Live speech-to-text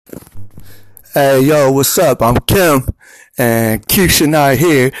Hey, yo, what's up? I'm Kim, and Keisha not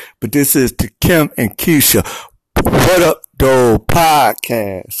here, but this is the Kim and Keisha What Up Though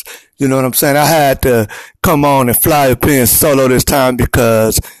podcast. You know what I'm saying? I had to come on and fly up in solo this time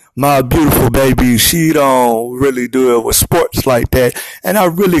because my beautiful baby, she don't really do it with sports like that, and I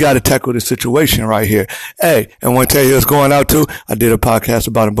really got to tackle the situation right here. Hey, and want to tell you what's going out too? I did a podcast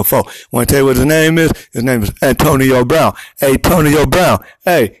about him before. Want to tell you what his name is? His name is Antonio Brown. Hey, Antonio Brown.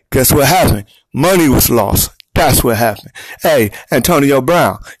 Hey, guess what happened? Money was lost. That's what happened. Hey, Antonio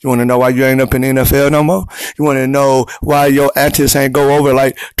Brown, you want to know why you ain't up in the NFL no more? You want to know why your antics ain't go over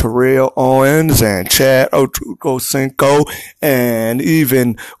like Terrell Owens and Chad Ochocinco and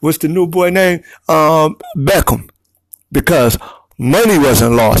even, what's the new boy name? Beckham. Because money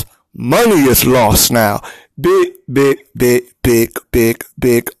wasn't lost. Money is lost now. Big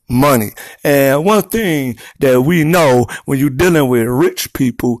money. And one thing that we know when you're dealing with rich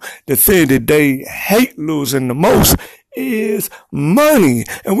people, the thing that they hate losing the most is money.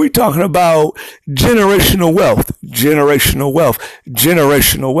 And we're talking about generational wealth.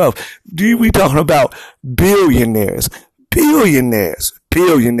 We talking about billionaires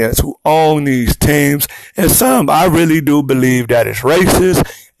who own these teams. And some, I really do believe that it's racist.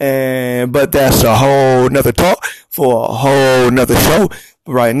 But that's a whole nother talk for a whole nother show.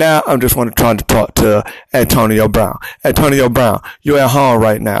 Right now, I'm just trying to talk to Antonio Brown. Antonio Brown, you're at home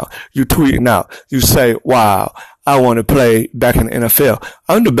right now. You tweeting out. You say, wow, I want to play back in the NFL.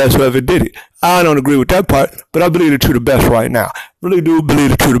 I'm the best who ever did it. I don't agree with that part, but I believe that you're the best right now. Really do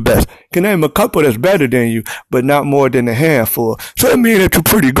believe that you're the best. Can name a couple that's better than you, but not more than a handful. So that means that you're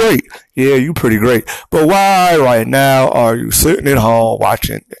pretty great. Yeah, you're pretty great. But why right now are you sitting at home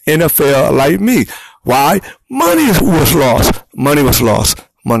watching the NFL like me? Why? Money was lost.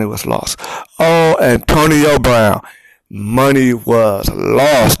 Oh, Antonio Brown. Money was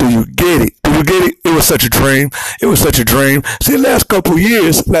lost. Do you get it? It was such a dream. See, last couple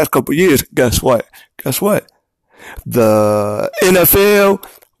years, guess what? The NFL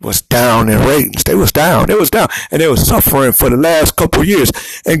was down in ratings. They was down. And they were suffering for the last couple years.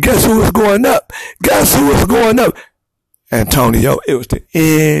 And guess who was going up? Antonio, it was the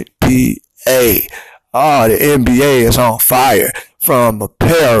NBA. Oh, the NBA is on fire. From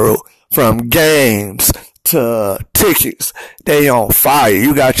apparel, from games to tickets. They on fire.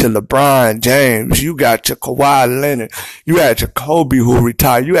 You got your LeBron James. You got your Kawhi Leonard. You had your Kobe who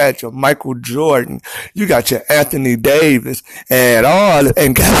retired. You had your Michael Jordan. You got your Anthony Davis and all.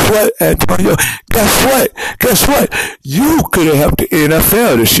 And guess what, Antonio? Guess what? You could have helped the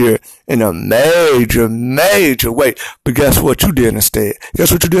NFL this year in a major way. But guess what you did instead?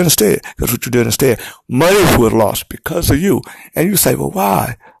 Money was lost because of you. And you say, well,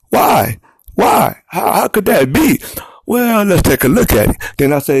 why? How could that be? Well, let's take a look at it.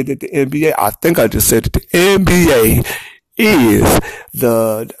 Then I say that the NBA, I think I just said that the NBA is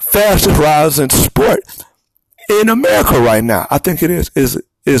the fastest rising sport in America right now. I think it is. Is it?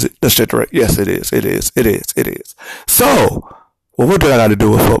 Let's check the right. Yes, it is. So, well, what do I got to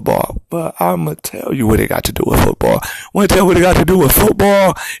do with football? But I'm going to tell you what it got to do with football. It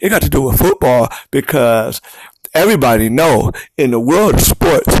got to do with football because everybody know in the world of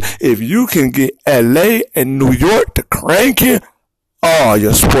sports, if you can get LA and New York to cranking, all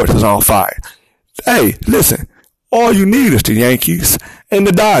your sports is on fire. Hey, listen, all you need is the Yankees and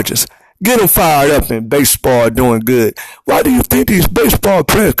the Dodgers. Get them fired up in baseball doing good. Why do you think these baseball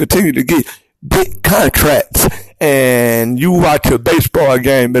players continue to get big contracts? And you watch a baseball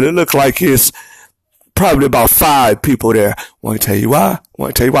game, but it looks like it's probably about 5 people there. Want to tell you why?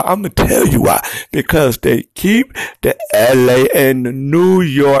 I'm going to tell you why. Because they keep the LA and the New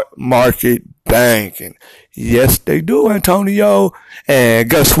York market banking. Yes, they do, Antonio. And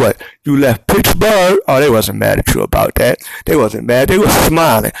guess what? You left Pittsburgh. Oh, they wasn't mad at you about that. They wasn't mad. They were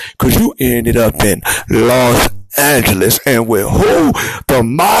smiling because you ended up in Los Angeles. And with who? The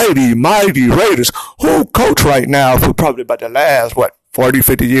mighty Raiders. Who coach right now for probably about the last, 40,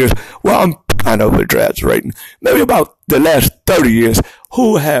 50 years? Well, I'm kind of exaggerating. Maybe about the last 30 years.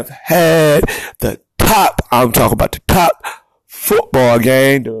 Who have had the top, I'm talking about the top football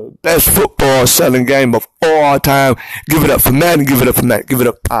game, the best football selling game of all time. Give it up for Madden. Give it up.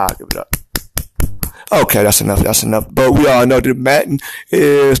 Okay, that's enough. But we all know that Madden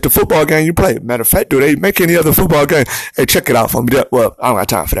is the football game you play. Matter of fact, do they make any other football game? Hey, check it out for me. Well, I don't got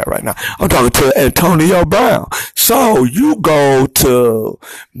time for that right now. I'm talking to Antonio Brown. So you go to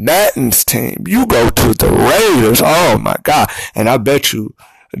Madden's team. You go to the Raiders. Oh my God. And I bet you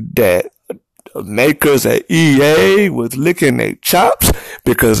that makers at EA was licking their chops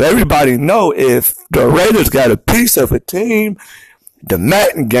because everybody know if the Raiders got a piece of a team, The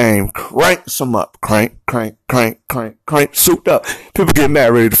Madden game cranks them up. Crank, souped up. People get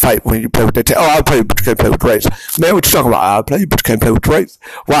mad ready to fight when you play with that team. Oh, I play, but you can't play with the race. Man, what you talking about? I play, but you can't play with the race.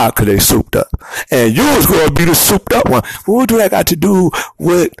 Why? Because they souped up. And you was going to be the souped up one. What do that got to do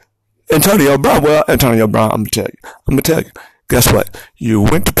with Antonio Brown? Well, Antonio Brown, I'm going to tell you. Guess what? You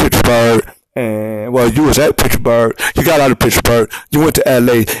went to Pittsburgh. And, well, you was at Pittsburgh. You got out of Pittsburgh. You went to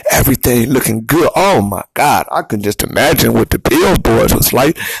LA. Everything looking good. Oh, my God. I can just imagine what the billboards was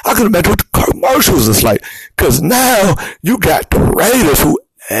like. I can imagine what the commercials was like. Because now you got the Raiders who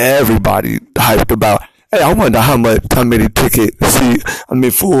everybody hyped about. Hey, I wonder how many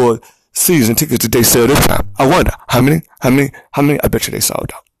full season tickets did they sell this time? I wonder. How many? I bet you they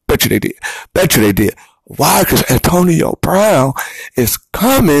sold out. Bet you they did. Why? Because Antonio Brown is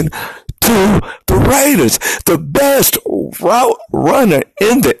coming to the Raiders, the best route runner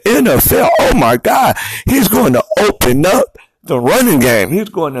in the NFL. Oh my God. He's going to open up the running game. He's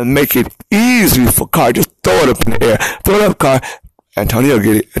going to make it easy for Carr. Just throw it up in the air. Throw it up, Carr. Antonio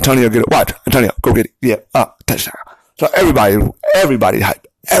get it. Watch. Antonio, go get it. Yeah. Touchdown. So everybody hyped.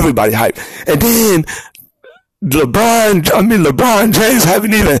 And then LeBron James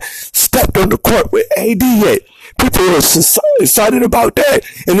haven't even stepped on the court with AD yet. People are so excited about that.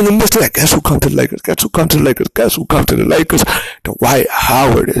 And in the midst of that, guess who come to the Lakers? Dwight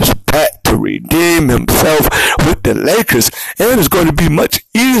Howard is back to redeem himself with the Lakers. And it's going to be much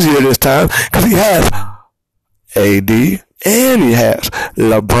easier this time because he has AD and he has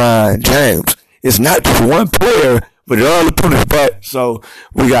LeBron James. It's not just one player, but it all put his butt. So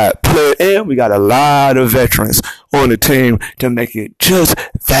we got player and we got a lot of veterans on the team to make it just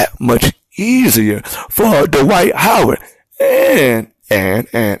that much easier for Dwight Howard. And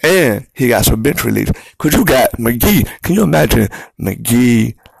he got some bench relief. Cause you got McGee. Can you imagine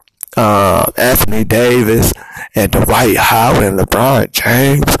McGee, Anthony Davis, and Dwight Howard and LeBron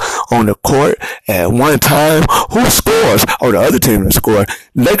James on the court at one time? Who scores? Oh, the other team that scored.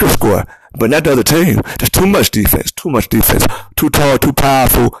 Lakers score. But not the other team. There's too much defense. Too tall, too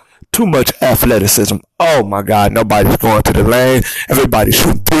powerful, too much athleticism. Oh my God, nobody's going to the lane. Everybody's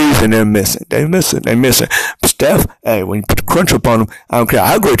shooting threes and they're missing. They missing. But Steph, hey, when you put the crunch up on him, I don't care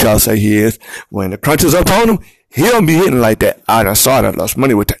how great y'all say he is. When the crunch is up on him, he don't be hitting like that. I done saw that, lost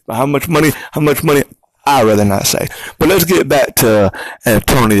money with that. But how much money? I'd rather not say. But let's get back to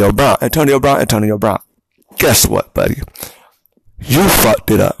Antonio Brown. Antonio Brown. Guess what, buddy? You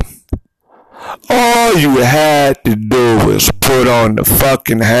fucked it up. All you had to do was put on the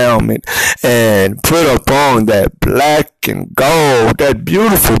fucking helmet and put up on that black and gold, that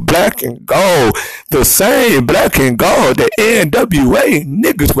beautiful black and gold, the same black and gold that NWA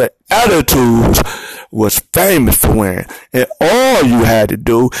niggas with attitudes was famous for wearing. And all you had to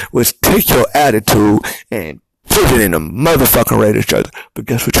do was take your attitude and put it in a motherfucking Raiders jersey. But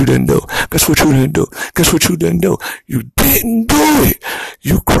guess what you didn't do? You didn't do it.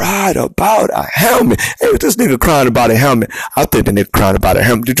 You cried about a helmet. Hey, this nigga crying about a helmet. I think the nigga crying about a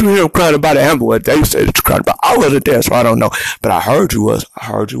helmet. Did you hear him crying about a helmet? What they said that you cried about. I wasn't there, so I don't know. But I heard you was.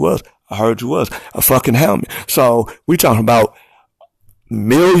 A fucking helmet. So we talking about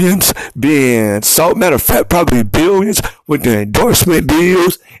millions being sold. Matter of fact, probably billions with the endorsement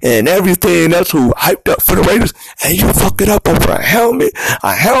deals and everything else who hyped up for the Raiders. And you fuck it up over a helmet.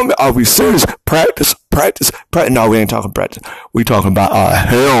 Are we serious? Practice. No, we ain't talking practice. We talking about a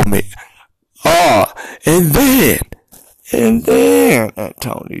helmet. And then,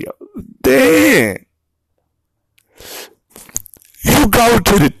 Antonio, you go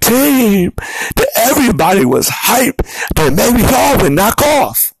to the team that everybody was hyped that maybe y'all would knock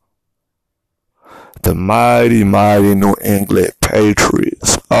off. The mighty New England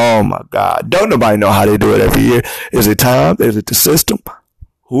Patriots. Oh my God. Don't nobody know how they do it every year. Is it time? Is it the system?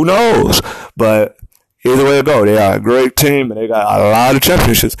 Who knows? But either way it go, they are a great team and they got a lot of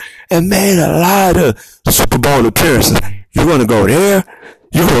championships and made a lot of Super Bowl appearances. You're going to go there?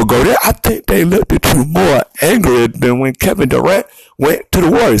 I think they looked at you more angry than when Kevin Durant went to the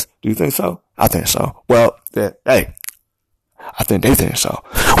Warriors. Do you think so? I think so. Well, I think they think so.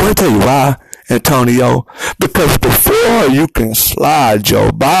 I want to tell you why, Antonio. Because before you can slide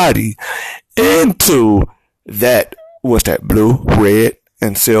your body into that, what's that, blue, red,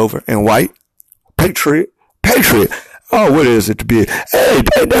 and silver, and white? Patriot. Oh, what is it to be? Hey,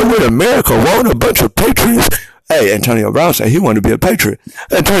 that with America won a bunch of Patriots. Hey, Antonio Brown said he wanted to be a Patriot.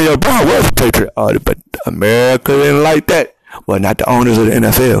 Antonio Brown was a Patriot. Oh, but America didn't like that. Well, not the owners of the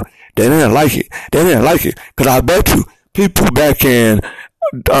NFL. They didn't like it. Because I bet you people back in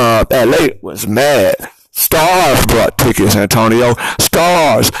LA was mad Stars brought tickets, Antonio.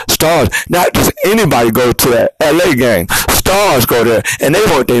 Stars. Not just anybody go to that LA game. Stars go there, and they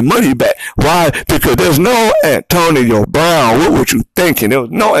want their money back. Why? Because there's no Antonio Brown. What were you thinking? There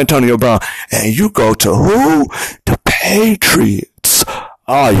was no Antonio Brown. And you go to who? The Patriots.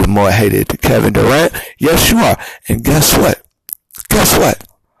 Oh, you're more hated than Kevin Durant. Yes, you are. And guess what?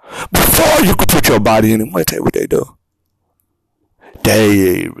 Before you could put your body in, I'm going to tell you what they do.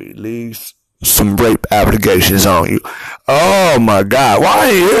 They release some rape allegations on you. Oh my God. Why I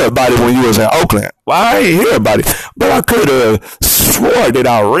ain't hear about it when you was in Oakland? Why I ain't hear about it? But I could have swore that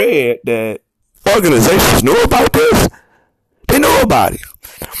I read that organizations knew about this. They knew about it.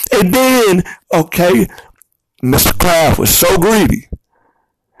 And then, okay, Mr. Kraft was so greedy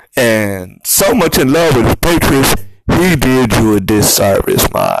and so much in love with the Patriots, he did you a disservice,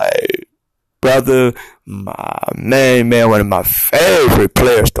 my brother, my man, one of my favorite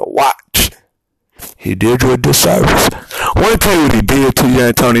players to watch. He did you a disservice. I want to tell you what he did to you,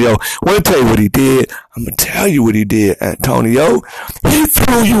 Antonio. I want to tell you what he did. I'm going to tell you what he did, Antonio. He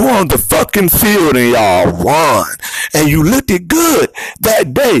threw you on the fucking field and y'all won. And you looked it good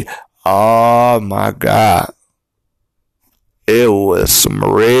that day. Oh, my God. It was some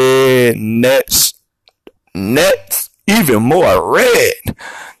red nets, even more red.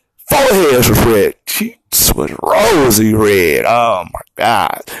 Foreheads was red. Cheeks was rosy red. Oh my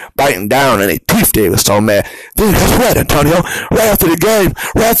God. Biting down and their teeth, they was so mad. Then guess what, Antonio? Right after the game,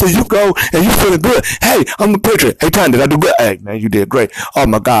 right after you go and you feeling good. Hey, I'm a pitcher. Hey, Tom, did I do good? Hey, man, you did great. Oh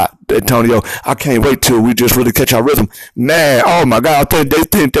my God, Antonio, I can't wait till we just really catch our rhythm. Man, oh my God, I think they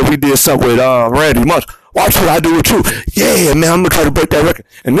think that we did something with Randy Moss. Watch what I do with you. Yeah, man, I'm going to try to break that record.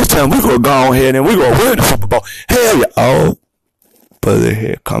 And this time we're going to go ahead and we're going to win the Super Bowl. Hell yeah. Oh, but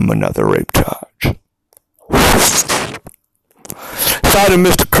here come another rape charge. It's out of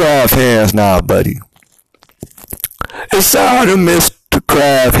Mr. Kraft hands now, buddy. It's out of Mr.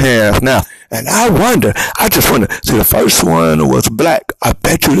 Kraft hands now. And I just wonder, see, the first one was black. I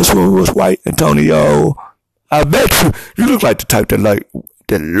bet you this one was white, Antonio. I bet you look like the type that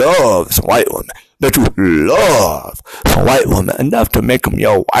loves white women. That you love some white woman enough to make them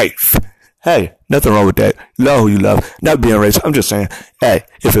your wife. Hey, nothing wrong with that. Love who you love. Not being racist. I'm just saying, hey,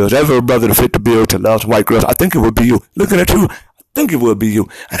 if it was ever a brother to fit the bill to love some white girls, I think it would be you. Looking at you, I think it would be you.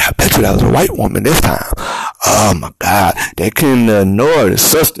 And I bet you that was a white woman this time. Oh my God. They can ignore the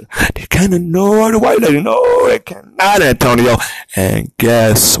sister. They can't ignore the white lady. No, they cannot, Antonio. And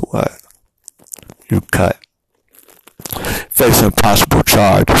guess what? You cut. Facing possible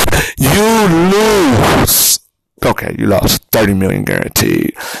charges. You lose. Okay, you lost 30 million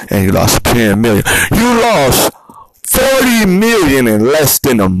guaranteed, and you lost 10 million. You lost 40 million in less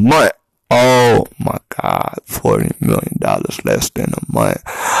than a month. Oh my God, $40 million less than a month.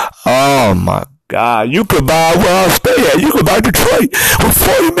 Oh my God, you could buy where I stay at. You could buy Detroit with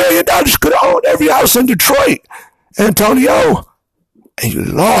 $40 million. You could own every house in Detroit, Antonio, and you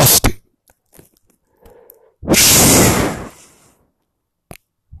lost it.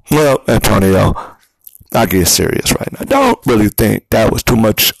 Well, Antonio, I get serious right now. Don't really think that was too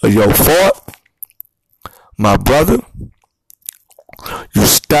much of your fault, my brother.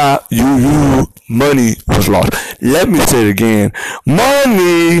 Money was lost. Let me say it again.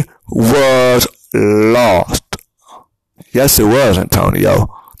 Money was lost. Yes, it was,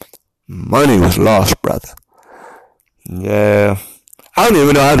 Antonio. Money was lost, brother. Yeah. I don't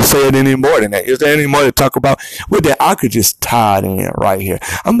even know how to say it any more than that. Is there any more to talk about? With that, I could just tie it in right here.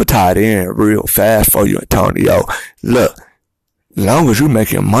 I'm going to tie it in real fast for you, Antonio. Look, as long as you're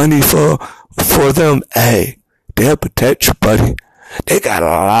making money for them, hey, they'll protect you, buddy. They got a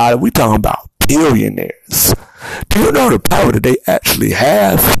lot we talking about billionaires. Do you know the power that they actually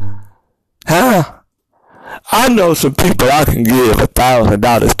have? Huh? I know some people I can give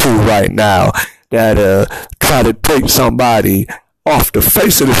 $1,000 to right now that try to take somebody off the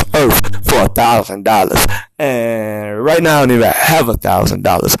face of this earth for $1,000. And right now I don't even have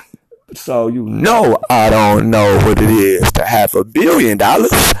 $1,000. So you know I don't know what it is to have $1 billion.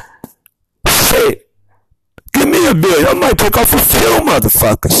 Shit. Give me $1 billion. I might take off a few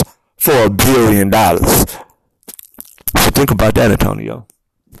motherfuckers for $1 billion. So think about that, Antonio.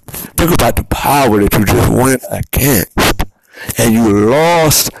 Think about the power that you just went against. And you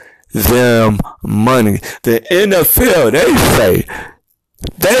lost them money. The NFL,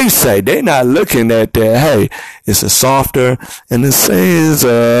 they say they're not looking at that. Hey, it's a softer and it seems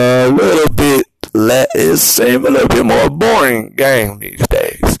a little bit more boring game these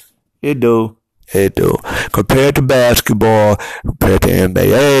days. It do. Compared to basketball, compared to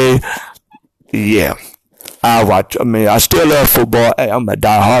NBA, yeah. I still love football. Hey, I'm a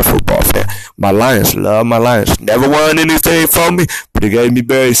die-hard football fan. My Lions, love my Lions. Never won anything for me, but they gave me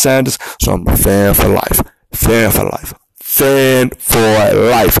Barry Sanders, so I'm a fan for life. Fan for life. Fan for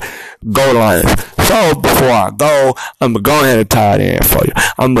life. Go Lions. So before I go, I'm going to go ahead and tie it in for you.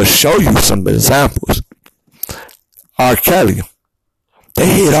 I'm going to show you some examples. R. Kelly. They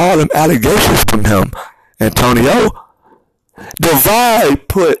hid all them allegations from him. Antonio. Divide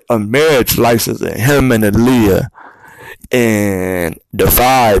put a marriage license in him and Aaliyah in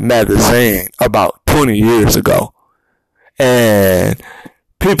Divide magazine about 20 years ago. And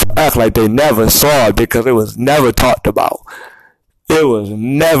people act like they never saw it because it was never talked about. It was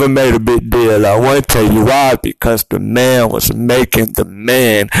never made a big deal. I want to tell you why. Because the man was making the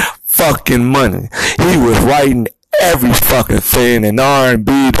man fucking money. He was writing every fucking thing in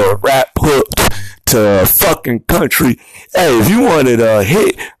R&B to rap hooks to fucking country. Hey, if you wanted a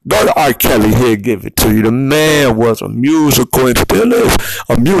hit, go to R. Kelly, he'll give it to you. The man was a musical and still is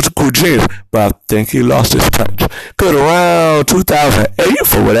a musical genius, but I think he lost his touch. Cause around 2008,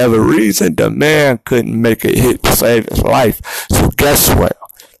 for whatever reason, the man couldn't make a hit to save his life. So guess what?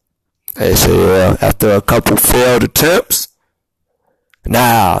 They say, after a couple failed attempts,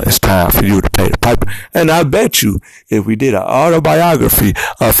 now it's time for you to pay the piper. And I bet you, if we did an autobiography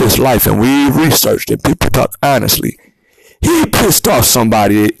of his life and we researched it, people talk honestly, he pissed off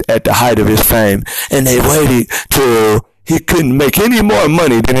somebody at the height of his fame, and they waited till he couldn't make any more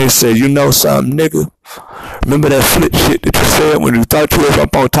money. Then they said, you know something, nigga? Remember that flip shit that you said when you thought you was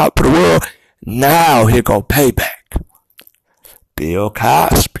up on top of the world? Now here go payback. Bill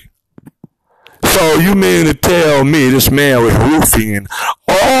Cosby. So you mean to tell me this man was roofing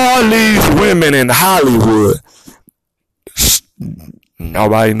all these women in Hollywood?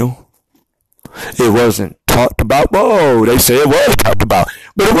 Nobody knew. It wasn't talked about. Oh, they say it was talked about,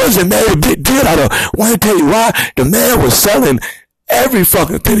 but it wasn't made a big deal. I don't want to tell you why. The man was selling every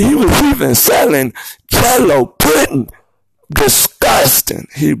fucking thing. He was even selling Jello pudding. Disgusting.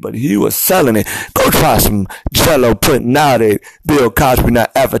 But he was selling it. Go try some Jello pudding nowadays. Bill Cosby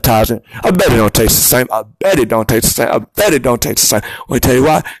not advertising. I bet it don't taste the same. I bet it don't taste the same. I bet it don't taste the same. I want to tell you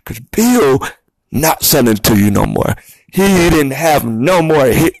why. Because Bill not selling it to you no more. He didn't have no more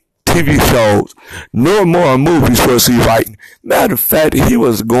hit TV shows, no more movies was he writing. Matter of fact, he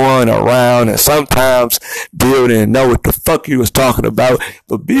was going around, and sometimes Bill didn't know what the fuck he was talking about,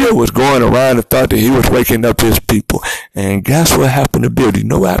 but Bill was going around and thought that he was waking up his people. And guess what happened to Bill? Do you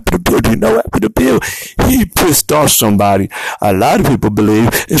know what happened to Bill? Do you know what happened to Bill? He pissed off somebody. A lot of people believe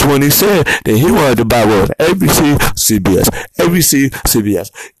it's when he said that he wanted to buy what was ABC, CBS. ABC,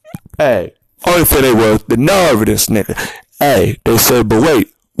 CBS. Hey, only thing they was the nerve of this nigga. Hey, they said, but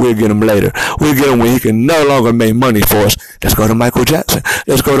wait. We'll get him later. We'll get him when he can no longer make money for us. Let's go to Michael Jackson.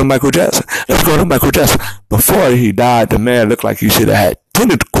 Let's go to Michael Jackson. Let's go to Michael Jackson. Before he died, the man looked like he should have had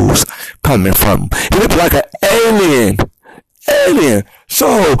tentacles coming from him. He looked like an alien. Alien.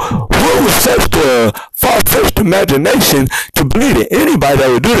 So, what was such a far-fetched imagination to believe that anybody that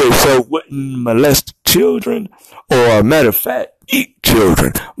would do this so wouldn't molest children? Or, matter of fact, eat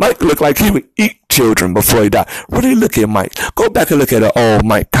children. Mike looked like he would eat children before he died. Really look at Mike. Go back and look at an old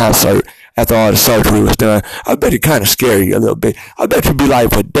Mike concert after all the surgery was done. I bet it kind of scared you a little bit. I bet you'd be like,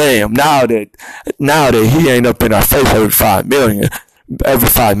 but damn, now that he ain't up in our face every 5 minutes,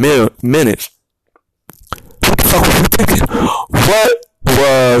 what the fuck was we thinking? What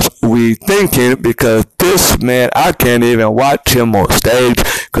was we thinking? Because this man, I can't even watch him on stage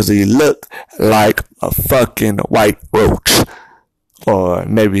because he looked like a fucking white roach. Or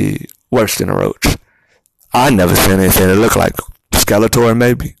maybe worse than a roach. I never seen anything that looked like Skeletor,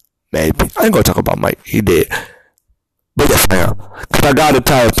 maybe. I ain't gonna talk about Mike. He did. But yes, ma'am. Cause I gotta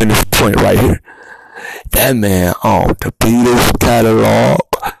tie up in this point right here. That man owned the Beatles catalog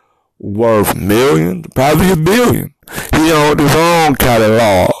worth millions, probably $1 billion. He owned his own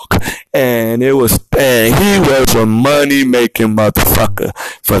catalog. And he was a money making motherfucker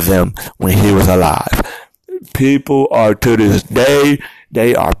for them when he was alive. People are to this day,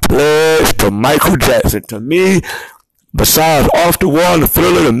 they are pledged to Michael Jackson. To me, besides Off the Wall and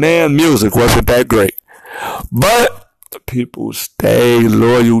Thriller, the man music wasn't that great. But people stay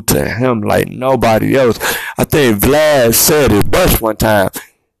loyal to him like nobody else. I think Vlad said it best one time.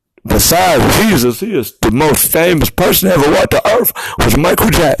 Besides Jesus, he is the most famous person ever walked the earth was Michael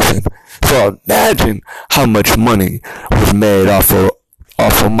Jackson. So imagine how much money was made off of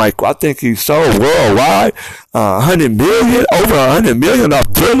Michael. I think he sold worldwide over 100 million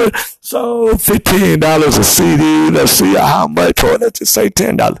off Thriller. So $15 a CD. Let's see how much, or let's just say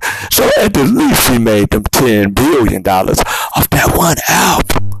 $10. So at the least he made them $10 billion off that one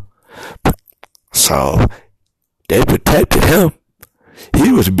album. So they protected him. He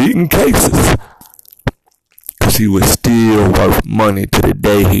he was beating cases. Because he was still worth money to the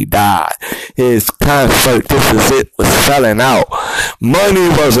day he died. His concert, This Is It, was selling out. Money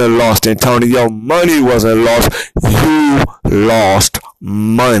wasn't lost, Antonio. Money wasn't lost. You lost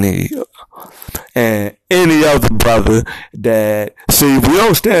money. And any other brother that, see, we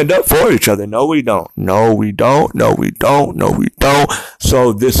don't stand up for each other. No, we don't. No, we don't. No, we don't. No, we don't.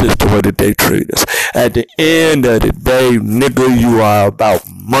 So this is the way that they treat us. At the end of the day, nigga, you are about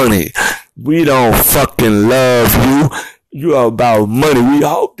money. We don't fucking love you. You are about money. We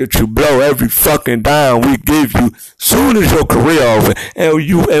hope that you blow every fucking dime we give you soon as your career over. And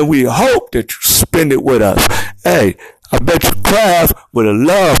we hope that you spend it with us. Hey, I bet you Kraft would have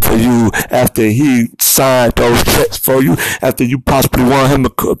loved for you after he signed those checks for you, after you possibly won him a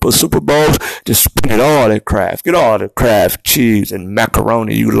couple of Super Bowls. Just spend it all at Kraft. Get all the Kraft cheese and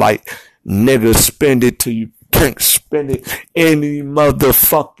macaroni you like. Nigga, spend it till you can't spend it any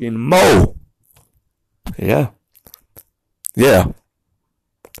motherfucking more. Yeah.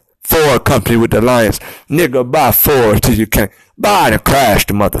 Ford company with the Lions. Nigga, buy Ford till you can't. Buy and crash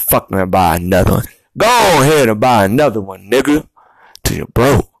the motherfucker and buy another one. Go ahead and buy another one, nigga, till you're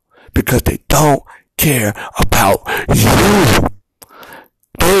broke. Because they don't care about you.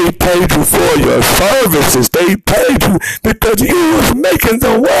 They paid you for your services. They paid you because you was making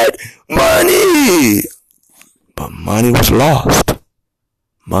the what? Money. But money was lost.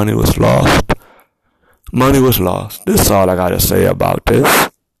 Money was lost. Money was lost. This is all I gotta say about this.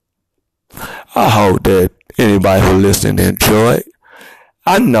 I hope that anybody who listened enjoyed.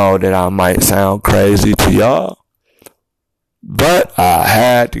 I know that I might sound crazy to y'all, but I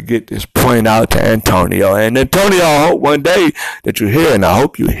had to get this point out to Antonio. And Antonio, I hope one day that you hear it, and I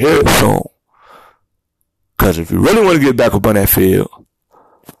hope you hear it soon. Because if you really want to get back up on that field,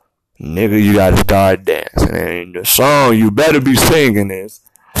 nigga, you gotta start dancing. And the song you better be singing is,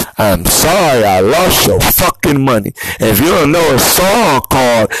 I'm sorry I lost your fucking money. And if you don't know a song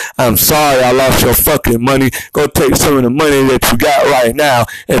called I'm sorry I lost your fucking money, go take some of the money that you got right now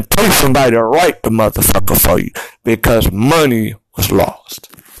and pay somebody to write the motherfucker for you. Because money was lost.